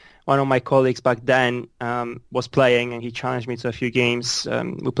 when one of my colleagues back then was playing, and he challenged me to a few games.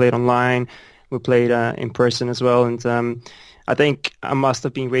 We played online, we played in person as well, and I think I must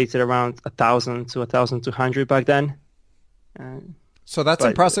have been rated around 1,000 to 1,200 back then. So that's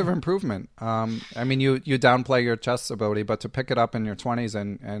impressive improvement. I mean, you downplay your chess ability, but to pick it up in your 20s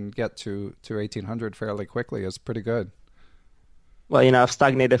and get to 1,800 fairly quickly is pretty good. Well, I've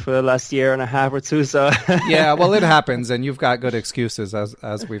stagnated for the last year and a half or two, so... Yeah, well, it happens, and you've got good excuses,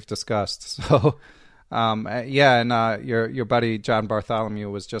 as we've discussed. So... your buddy John Bartholomew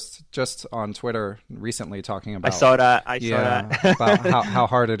was just on Twitter recently talking about. I saw that. About how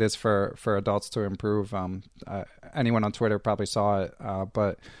hard it is for adults to improve. Anyone on Twitter probably saw it,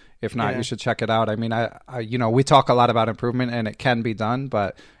 but if not, you should check it out. I mean, we talk a lot about improvement, and it can be done,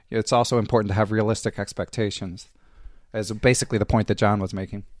 but it's also important to have realistic expectations. Is basically the point that John was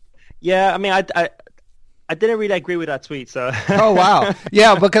making. Yeah, I mean, I I didn't really agree with that tweet. So. Oh wow,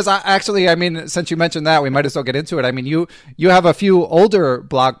 yeah. Because I mean, since you mentioned that, we might as well get into it. I mean, you have a few older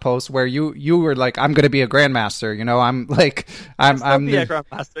blog posts where you were like, I'm going to be a grandmaster. You know, I'm be a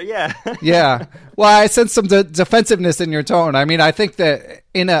grandmaster. Yeah. Yeah. Well, I sense some defensiveness in your tone. I mean, I think that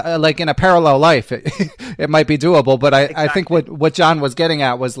in a parallel life, it might be doable. But I think what John was getting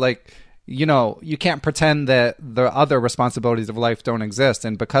at was like, you know, you can't pretend that the other responsibilities of life don't exist,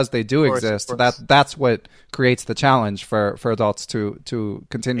 and because they do exist, that's what creates the challenge for adults to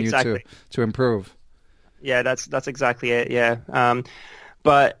continue to improve. Yeah, that's exactly it. Yeah.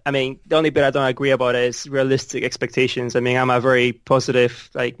 But I mean, the only bit I don't agree about is realistic expectations. I mean, I'm a very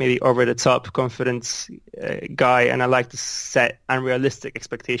positive, like maybe over the top confidence guy, and I like to set unrealistic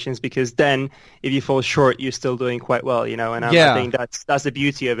expectations, because then if you fall short, you're still doing quite well, you know. And I think that's the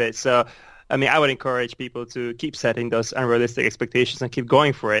beauty of it. So, I mean, I would encourage people to keep setting those unrealistic expectations and keep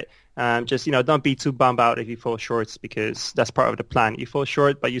going for it. Just, you know, don't be too bummed out if you fall short, because that's part of the plan. You fall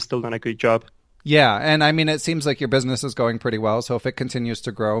short, but you've still done a good job. Yeah, and I mean, it seems like your business is going pretty well. So if it continues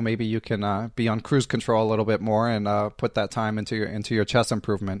to grow, maybe you can be on cruise control a little bit more and put that time into your chess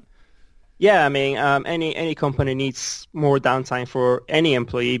improvement. Yeah, I mean, any company needs more downtime for any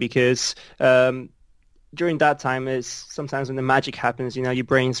employee, because during that time is sometimes when the magic happens. You know, your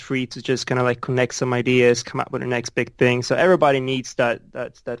brain's free to just kind of like connect some ideas, come up with the next big thing. So everybody needs that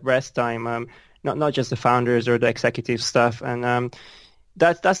rest time. Not just the founders or the executive stuff. And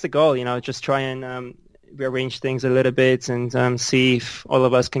that's the goal, you know, just try and rearrange things a little bit and see if all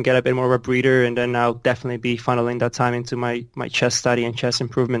of us can get a bit more of a breather, and then I'll definitely be funneling that time into my chess study and chess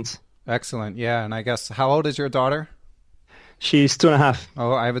improvements. Excellent. Yeah. And I guess, how old is your daughter? She's 2.5.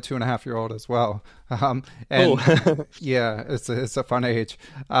 Oh, I have a 2.5-year-old as well. Yeah, it's a fun age.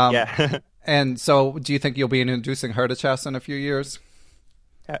 Yeah. And so do you think you'll be introducing her to chess in a few years?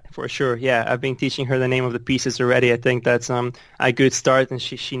 For sure, yeah. I've been teaching her the name of the pieces already. I think that's a good start, and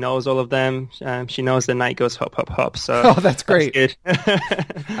she knows all of them. She knows the knight goes hop, hop, hop. So that's great.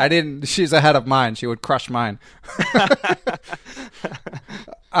 That's good. She's ahead of mine. She would crush mine.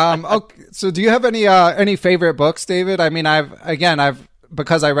 Okay, so do you have any favorite books, David? I mean, I've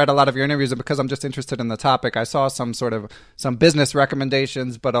because I read a lot of your interviews and because I'm just interested in the topic, I saw some business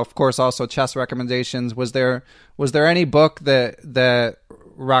recommendations, but of course also chess recommendations. Was there any book that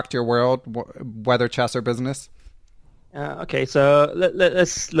rocked your world, whether chess or business? Okay, so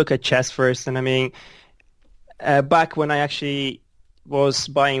let's look at chess first. And I mean, back when I actually was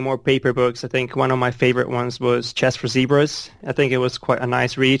buying more paper books, I think one of my favorite ones was Chess for Zebras. I think it was quite a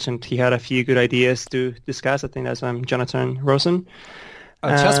nice read, and he had a few good ideas to discuss. I think that's Jonathan Rosen.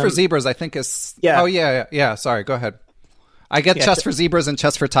 Chess for Zebras, I think is... Yeah. Oh, yeah. Sorry, go ahead. I get Chess for Zebras and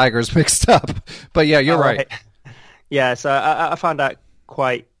Chess for Tigers mixed up. But yeah, you're right. Yeah, so I found that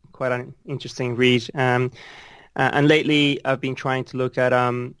quite an interesting read. And lately, I've been trying to look at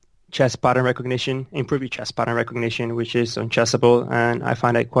chess pattern recognition, improve your chess pattern recognition, which is on Chessable, and I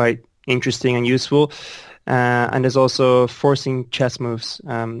find it quite interesting and useful. And there's also forcing chess moves,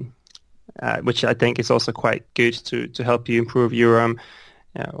 which I think is also quite good to help you improve your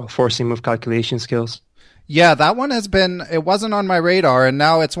forcing move calculation skills. Yeah, that one it wasn't on my radar, and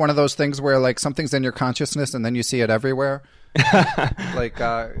now it's one of those things where like something's in your consciousness and then you see it everywhere. like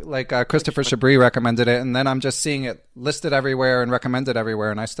Christopher Chabris recommended it, and then I'm just seeing it listed everywhere and recommended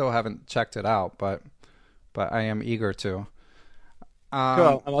everywhere, and I still haven't checked it out, but I am eager to.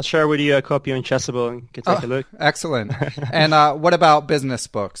 Cool. I'll share with you a copy on Chessable and you can take a look. Excellent. And what about business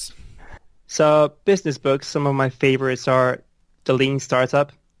books? So business books, some of my favorites are The Lean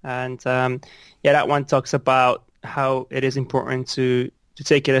Startup, and that one talks about how it is important to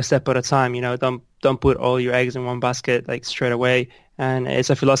take it a step at a time. You know, don't put all your eggs in one basket like straight away. And it's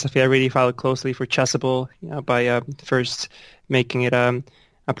a philosophy I really followed closely for Chessable, you know, by first making it a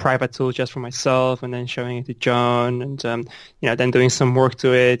private tool just for myself, and then showing it to John, and then doing some work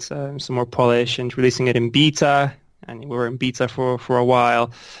to it, some more polish, and releasing it in beta. And we were in beta for a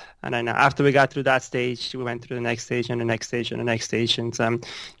while. And then after we got through that stage, we went through the next stage and the next stage and the next stage. And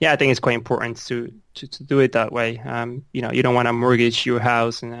I think it's quite important to do it that way. You don't want to mortgage your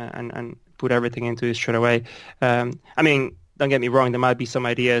house and put everything into it straight away. I mean, don't get me wrong, there might be some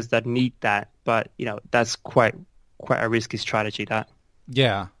ideas that need that, but that's quite a risky strategy. That.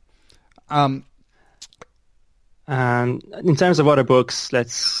 Yeah. In terms of other books,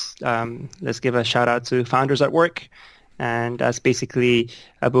 let's give a shout out to Founders at Work. And that's basically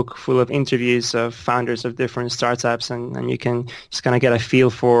a book full of interviews of founders of different startups, and you can just kind of get a feel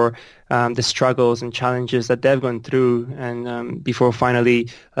for the struggles and challenges that they've gone through, and before finally,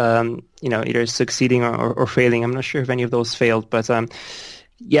 either succeeding or failing. I'm not sure if any of those failed, but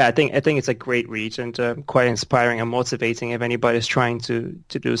Yeah, I think it's a great read and quite inspiring and motivating if anybody's trying to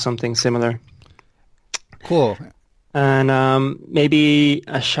do something similar. Cool. And maybe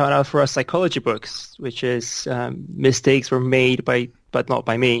a shout out for our psychology books, which is mistakes were made but not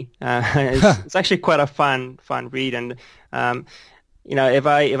by me. It's actually quite a fun read, and if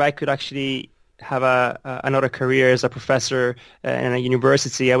I could actually have another career as a professor in a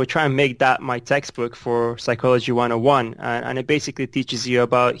university, I would try and make that my textbook for Psychology 101, and it basically teaches you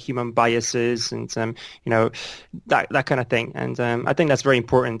about human biases and that kind of thing. And I think that's very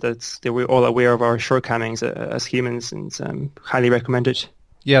important that we're all aware of our shortcomings as humans, and highly recommend it.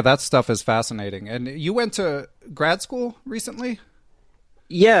 Yeah, that stuff is fascinating. And you went to grad school recently?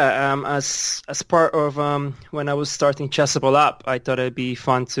 Yeah, as part of when I was starting Chessable up, I thought it'd be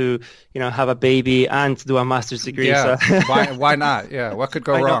fun to have a baby and do a master's degree. Yeah, so. why not? Yeah, what could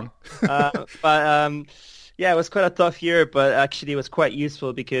go wrong? But yeah, it was quite a tough year, but actually it was quite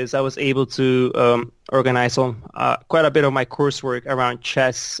useful because I was able to organize quite a bit of my coursework around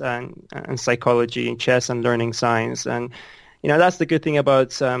chess and psychology and chess and learning science. And that's the good thing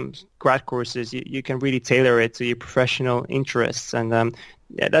about grad courses. You can really tailor it to your professional interests, and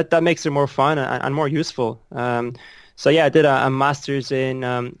that makes it more fun and more useful. So yeah, I did a master's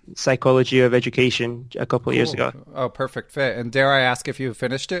in psychology of education a couple of years ago. Oh, perfect fit. And dare I ask if you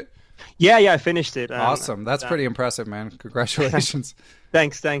finished it? Yeah, I finished it. Awesome. That's pretty impressive, man. Congratulations.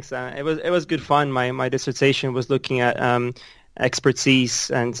 Thanks. It was good fun. My dissertation was looking at expertise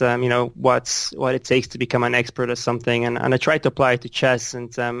and what it takes to become an expert at something, and I tried to apply it to chess,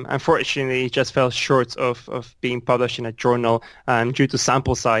 and unfortunately it just fell short of being published in a journal due to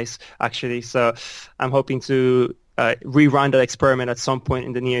sample size, actually. So I'm hoping to rerun that experiment at some point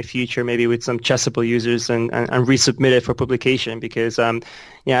in the near future, maybe with some Chessable users, and resubmit it for publication, because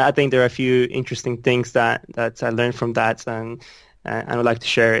I think there are a few interesting things that I learned from that, and I would like to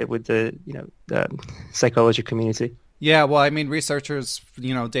share it with the psychology community. Yeah, well, I mean, researchers,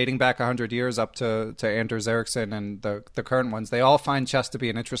 dating back 100 years up to Anders Ericsson and the current ones, they all find chess to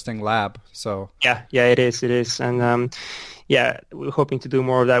be an interesting lab. So yeah, it is, and we're hoping to do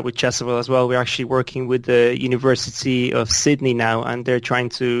more of that with Chessable as well. We're actually working with the University of Sydney now, and they're trying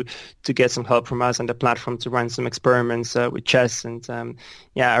to get some help from us and the platform to run some experiments with chess, and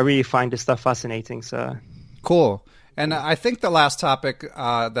I really find this stuff fascinating. So cool. And I think the last topic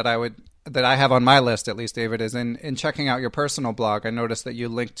that I have on my list, at least, David, is in checking out your personal blog. I noticed that you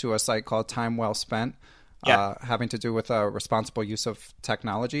linked to a site called Time Well Spent, having to do with responsible use of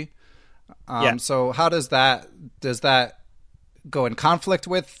technology. So how does that go in conflict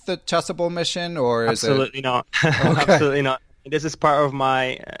with the Chessable mission, or is Absolutely not. Okay. Absolutely not. This is part of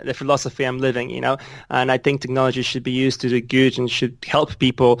the philosophy I'm living, and I think technology should be used to do good and should help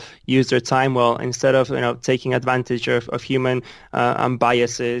people use their time well, instead of taking advantage of human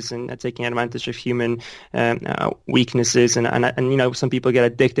biases and taking advantage of human weaknesses, and some people get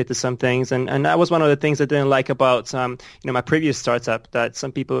addicted to some things, and that was one of the things I didn't like about my previous startup, that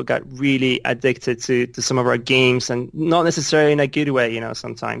some people got really addicted to some of our games, and not necessarily in a good way,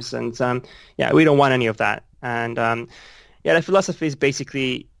 sometimes, and we don't want any of that. And the philosophy is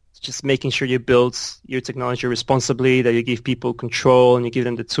basically just making sure you build your technology responsibly, that you give people control and you give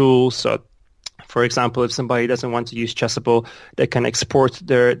them the tools. So, for example, if somebody doesn't want to use Chessable, they can export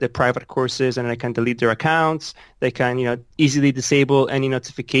their private courses and they can delete their accounts. They can, easily disable any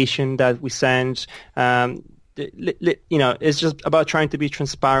notification that we send. It's just about trying to be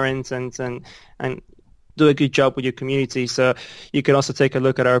transparent and do a good job with your community. So you can also take a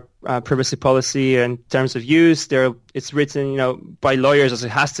look at our privacy policy and terms of use. It's written, by lawyers, as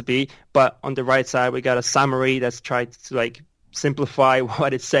it has to be, but on the right side, we got a summary that's tried to simplify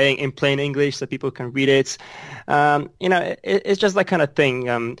what it's saying in plain English so people can read it. It's just that kind of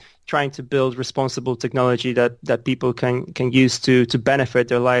thing, trying to build responsible technology that people can use to benefit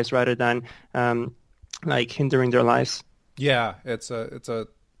their lives rather than hindering their lives. Yeah, it's a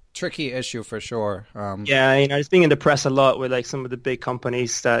tricky issue for sure. It's being in the press a lot with some of the big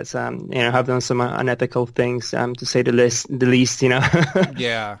companies that have done some unethical things, to say the least.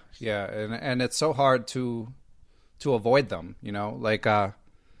 Yeah, and it's so hard to avoid them. I'm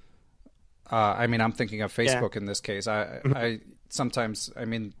thinking of Facebook in this case. I sometimes,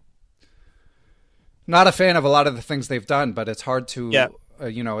 not a fan of a lot of the things they've done, but it's hard to. Yeah.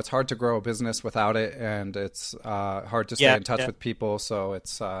 It's hard to grow a business without it, and it's hard to stay in touch with people. So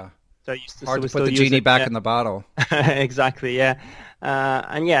it's hard to put the genie back in the bottle. Exactly, yeah.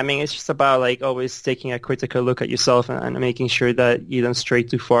 It's just about always taking a critical look at yourself and making sure that you don't stray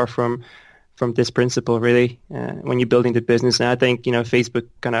too far from this principle, really, when you're building the business. And I think, Facebook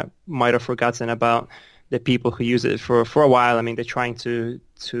kind of might have forgotten about the people who use it for a while. They're trying to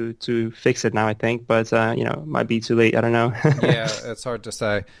to fix it now, I think, but it might be too late. I don't know. Yeah, it's hard to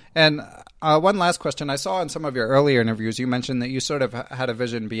say. And one last question. I saw in some of your earlier interviews, you mentioned that you sort of had a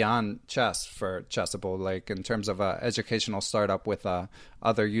vision beyond chess for Chessable, like in terms of an educational startup with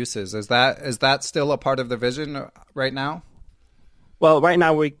other uses. Is that still a part of the vision right now? Well, right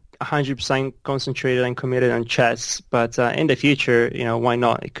now we're 100% concentrated and committed on chess, but in the future, why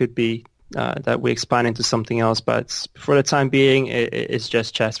not? It could be that we expand into something else, but for the time being, it's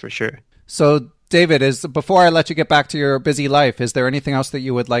just chess for sure. So, David, before I let you get back to your busy life, is there anything else that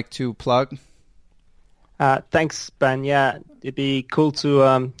you would like to plug? Thanks, Ben. Yeah, it'd be cool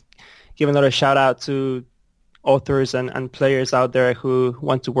to give another shout out to authors and players out there who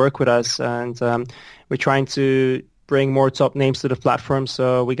want to work with us, and we're trying to bring more top names to the platform.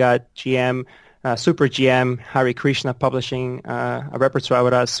 So we got Super GM Hari Krishna publishing a repertoire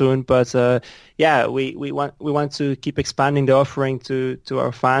with us soon. But we want to keep expanding the offering to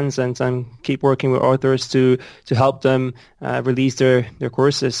our fans and keep working with authors to help them release their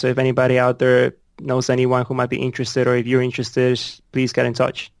courses. So if anybody out there knows anyone who might be interested, or if you're interested, please get in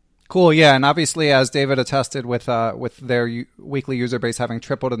touch. Cool, yeah, and obviously, as David attested, with their weekly user base having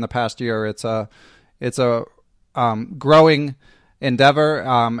tripled in the past year, it's a growing endeavor,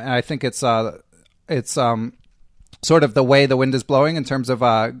 and I think it's sort of the way the wind is blowing in terms of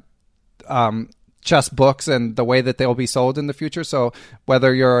chess books and the way that they'll be sold in the future. So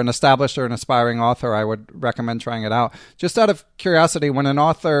whether you're an established or an aspiring author, I would recommend trying it out. Just out of curiosity, when an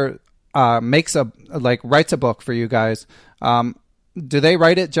author writes a book for you guys, do they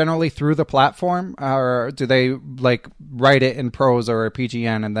write it generally through the platform, or do they write it in prose or a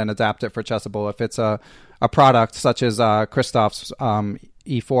PGN and then adapt it for Chessable if it's a product such as Christof's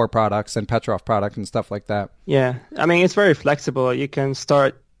E4 products and Petrov product and stuff like that? Yeah, I mean, it's very flexible. You can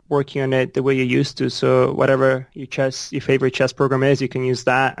start working on it the way you used to. So whatever your favorite chess program is, you can use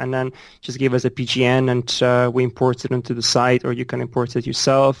that, and then just give us a PGN, and we import it onto the site, or you can import it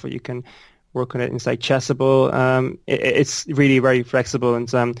yourself, or you can work on it inside Chessable. It's really very flexible,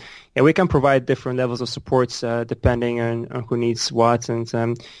 and we can provide different levels of supports depending on who needs what,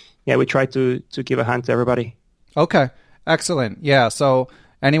 and we try to give a hand to everybody. Okay, excellent. Yeah, so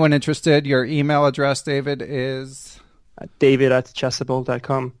anyone interested, your email address, David, is?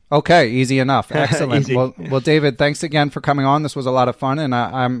 David@chessable.com. Okay, easy enough. Excellent. Easy. Well, David, thanks again for coming on. This was a lot of fun, and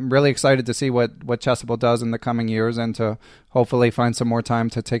I'm really excited to see what Chessable does in the coming years, and to hopefully find some more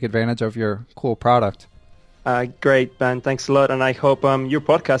time to take advantage of your cool product. Great, Ben. Thanks a lot, and I hope your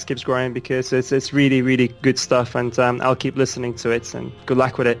podcast keeps growing, because it's really, really good stuff, and I'll keep listening to it, and good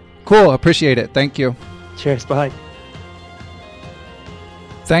luck with it. Cool. Appreciate it. Thank you. Cheers. Bye.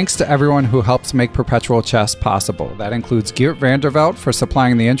 Thanks to everyone who helps make Perpetual Chess possible. That includes Geert Vanderveld for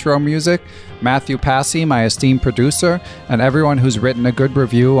supplying the intro music, Matthew Passy, my esteemed producer, and everyone who's written a good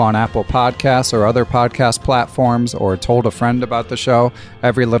review on Apple Podcasts or other podcast platforms, or told a friend about the show.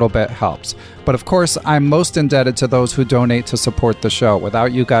 Every little bit helps. But of course, I'm most indebted to those who donate to support the show.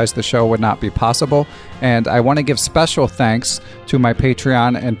 Without you guys, the show would not be possible. And I want to give special thanks to my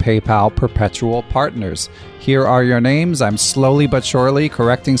Patreon and PayPal perpetual partners. Here are your names. I'm slowly but surely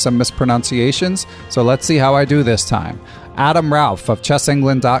correcting some mispronunciations, so let's see how I do this time. Adam Ralph of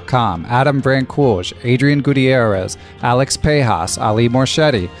ChessEngland.com, Adam Brancourge, Adrian Gutierrez, Alex Pejas, Ali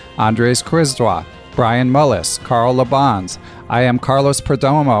Morchetti, Andres Crisdois, Brian Mullis, Carl Labons. I am Carlos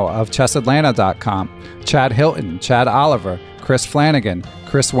Perdomo of ChessAtlanta.com, Chad Hilton, Chad Oliver, Chris Flanagan,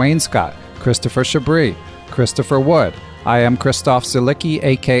 Chris Wainscott, Christopher Chabris, Christopher Wood. I am Christof Sielecki,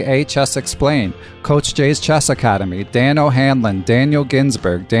 a.k.a. Chess Explained, Coach J's Chess Academy, Dan O'Hanlon, Daniel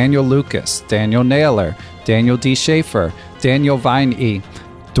Ginsberg, Daniel Lucas, Daniel Naylor, Daniel D. Schaefer, Daniel Vine-E,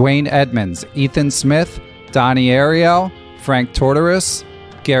 Dwayne Edmonds, Ethan Smith, Donnie Ariel, Frank Tortoris,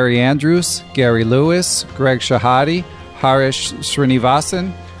 Gary Andrews, Gary Lewis, Greg Shahadi, Harish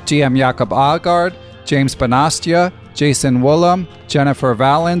Srinivasan, GM Jakob Agard, James Bonastia, Jason Woolham, Jennifer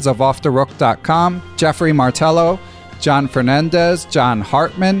Valens of OffTheRook.com, Jeffrey Martello, John Fernandez, John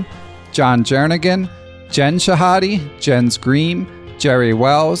Hartman, John Jernigan, Jen Shahadi, Jens Green, Jerry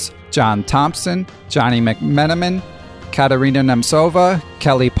Wells, John Thompson, Johnny McMenamin, Katerina Nemtsova,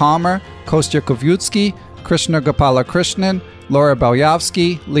 Kelly Palmer, Kostya Kovutsky, Krishna Gopala Krishnan, Laura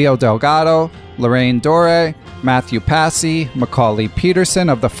Belyavsky, Leo Delgado, Lorraine Dore, Matthew Passy, Macaulay Peterson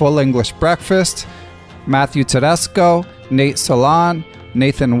of the Full English Breakfast, Matthew Tedesco, Nate Salon,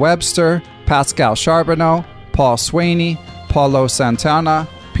 Nathan Webster, Pascal Charbonneau, Paul Swaney, Paulo Santana,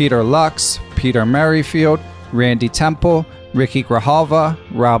 Peter Lux, Peter Merrifield, Randy Temple, Ricky Grijalva,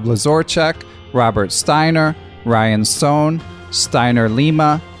 Rob Lazorchek, Robert Steiner, Ryan Sohn, Steiner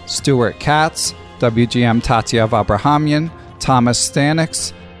Lima, Stuart Katz, WGM Tatyev Abrahamian, Thomas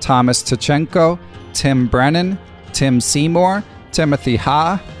Stanix, Thomas Tichenko, Tim Brennan, Tim Seymour, Timothy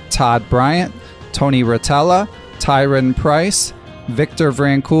Ha, Todd Bryant, Tony Rotella, Tyron Price, Victor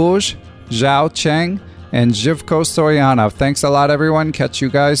Vrancoulge, Zhao Cheng, and Zhivko Stoyanov. Thanks a lot, everyone. Catch you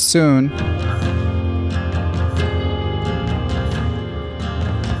guys soon.